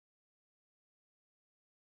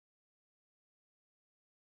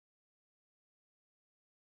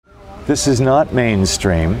This is not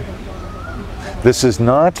mainstream. This is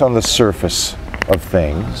not on the surface of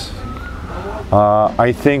things.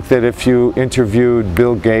 I think that if you interviewed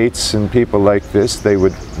Bill Gates and people like this, they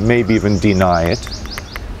would maybe even deny it.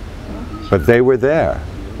 But they were there,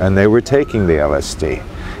 and they were taking the LSD,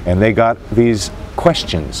 and they got these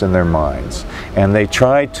questions in their minds, and they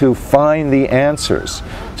tried to find the answers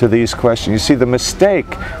to these questions. You see, the mistake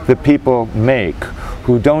that people make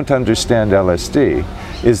who don't understand LSD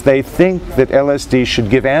is they think that LSD should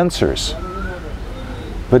give answers.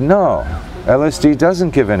 But no, LSD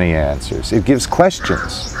doesn't give any answers. It gives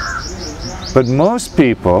questions. But most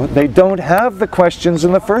people, they don't have the questions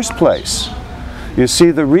in the first place. You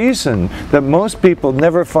see, the reason that most people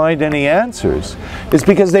never find any answers is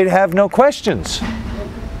because they have no questions.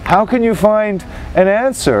 How can you find an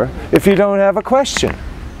answer if you don't have a question?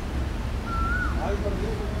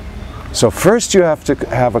 So first you have to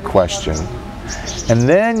have a question, and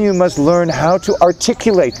then you must learn how to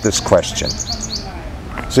articulate this question.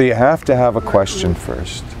 So you have to have a question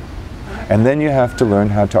first, and then you have to learn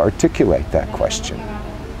how to articulate that question.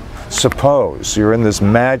 Suppose you're in this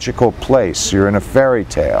magical place, you're in a fairy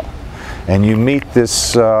tale, and you meet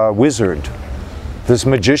this wizard, this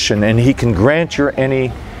magician, and he can grant you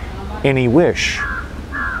any wish.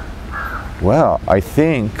 Well, I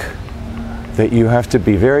think that you have to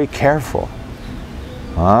be very careful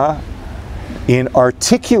in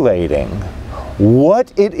articulating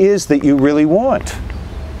what it is that you really want.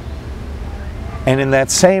 And in that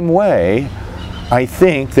same way, I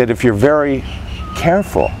think that if you're very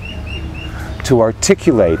careful to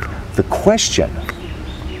articulate the question,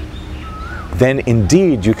 then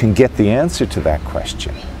indeed you can get the answer to that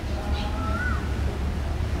question.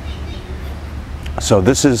 So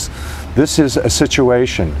this is a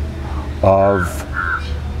situation of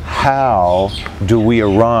how do we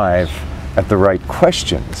arrive at the right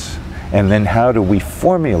questions, and then how do we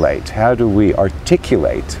formulate, how do we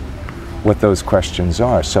articulate what those questions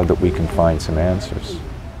are so that we can find some answers.